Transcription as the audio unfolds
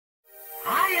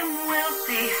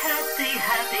wealthy, happy,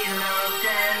 happy, loved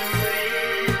and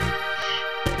rich.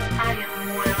 I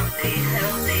am wealthy,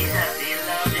 healthy, happy,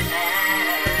 loved and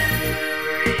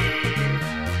rich.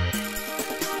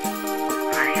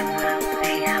 I am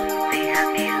wealthy, healthy,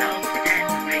 happy, loved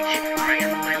and rich. I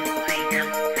am wealthy,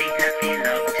 healthy, happy,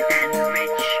 loved and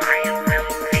rich. I am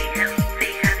wealthy,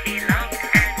 healthy, happy, loved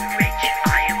and rich. I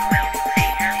am wealthy,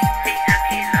 healthy,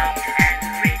 happy, loved and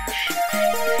rich.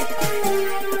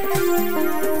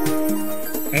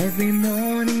 Every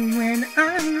morning when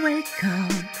I wake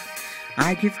up,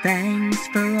 I give thanks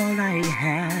for all I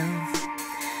have.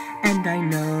 And I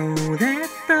know that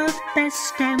the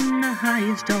best and the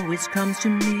highest always comes to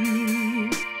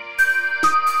me.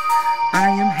 I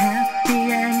am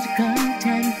happy and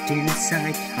content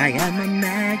inside. I am a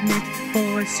magnet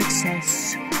for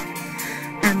success.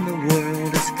 And the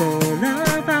world is full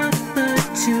of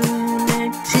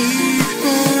opportunities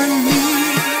for me.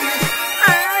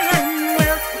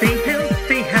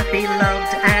 Happy,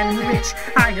 loved and rich.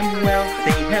 I am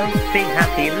wealthy, healthy,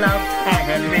 happy, loved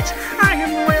and rich. I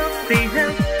am wealthy,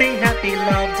 healthy, happy,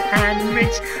 loved and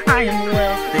rich. I am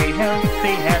wealthy,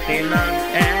 healthy, happy, loved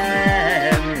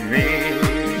and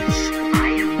rich. I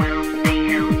am wealthy,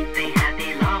 healthy,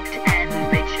 happy, loved and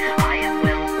rich. I am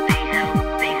wealthy,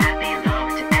 healthy, happy,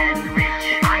 loved and rich.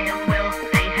 I am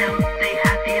wealthy, healthy,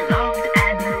 happy, loved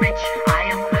and rich. I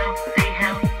am wealthy,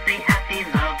 healthy, happy,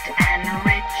 loved and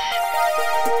rich.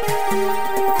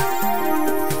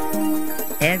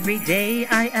 Every day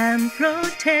I am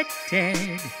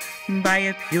protected by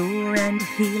a pure and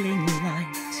healing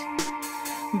light,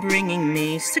 bringing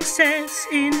me success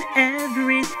in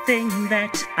everything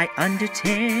that I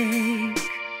undertake.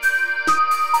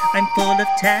 I'm full of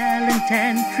talent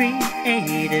and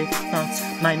creative thoughts.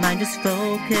 My mind is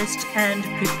focused and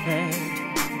prepared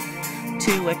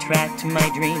to attract my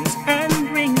dreams and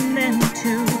bring them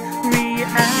to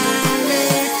reality.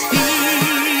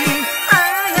 I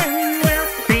am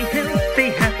wealthy, healthy,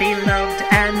 happy, loved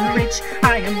and rich.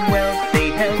 I am wealthy,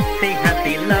 healthy,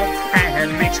 happy, loved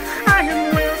and rich.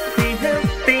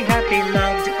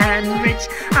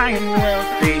 I am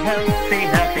wealthy, healthy,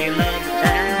 happy, loved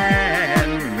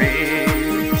and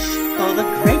rich. Oh, the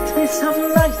greatness of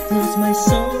life fills my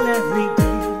soul every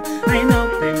day. I am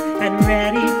open and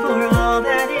ready for all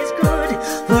that is good,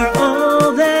 for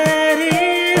all that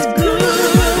is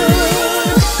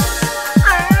good. I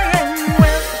am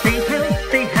wealthy,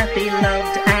 healthy, happy,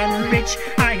 loved and rich.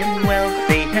 I am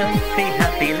wealthy, healthy,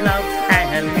 happy, loved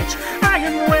and rich. I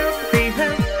am wealthy,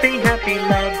 healthy, happy,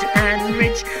 loved and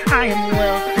rich. I am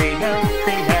wealthy.